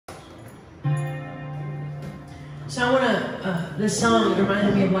So I want to. This song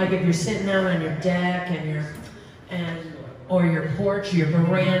reminded me of like if you're sitting out on your deck or your porch, your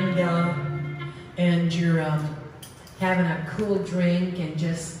veranda, and you're having a cool drink and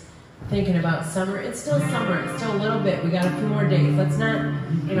just thinking about summer. It's still summer. It's still a little bit. We got a few more days. Let's not,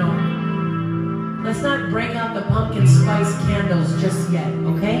 let's not break out the pumpkin spice candles just yet.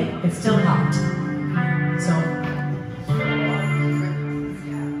 Okay? It's still hot. So.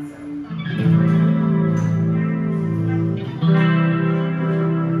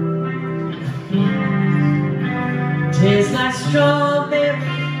 Tastes like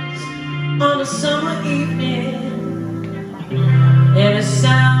strawberries on a summer evening, and it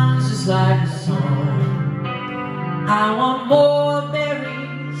sounds just like a song. I want more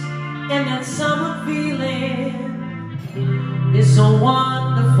berries, and that summer feeling is so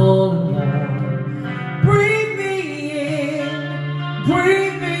wonderful and warm. Breathe me in,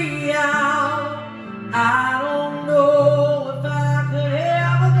 breathe me out. I don't know if I could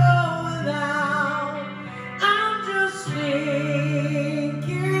ever go without. I'm just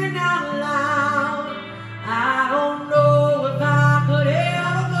thinking out loud. I don't know if I could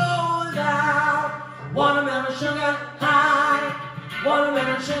ever go without watermelon sugar high,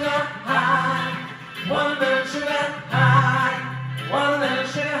 watermelon sugar high, watermelon sugar high, watermelon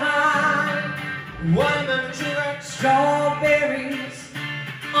sugar high, watermelon sugar. Strawberries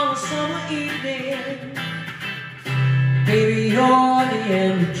on a summer evening, baby, you're the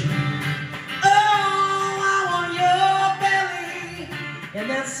energy. Oh, I want your belly and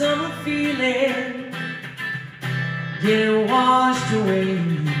that summer feeling getting washed away.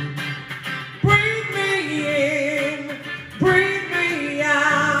 Breathe me in, breathe me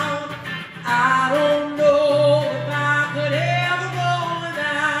out. I don't know if I could ever go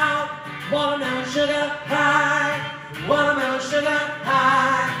without watermelon sugar high, watermelon sugar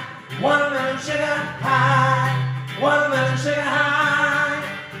high, watermelon sugar high, watermelon sugar high,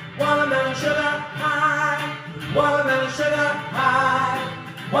 watermelon sugar high, watermelon sugar high,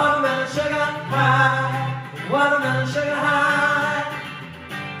 watermelon sugar high, watermelon sugar high.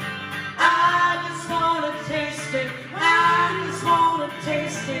 I just wanna taste it, I just wanna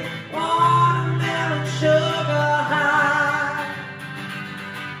taste it, watermelon sugar high.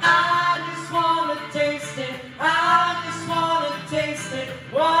 I just wanna taste it, I just wanna taste it,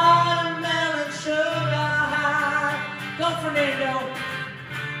 watermelon sugar high. Go Fernando.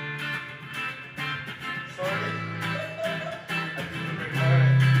 Sorry.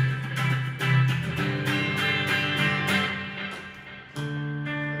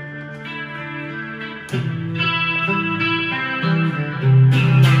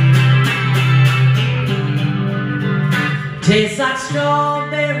 Tastes like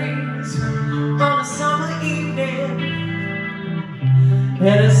strawberries on a summer evening,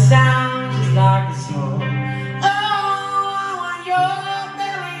 and it sounds just like a song. Oh, I want your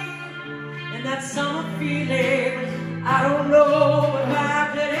belly and that summer feeling. I don't know if I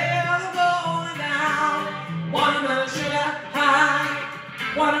could ever go without watermelon sugar high,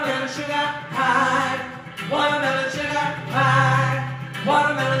 watermelon sugar high, watermelon sugar high,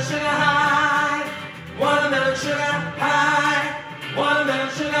 watermelon sugar high, watermelon sugar high, watermelon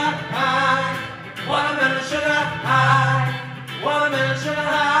sugar high, watermelon sugar high, watermelon sugar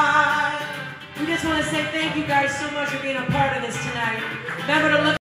high. We just want to say thank you guys so much for being a part of this tonight. Remember to look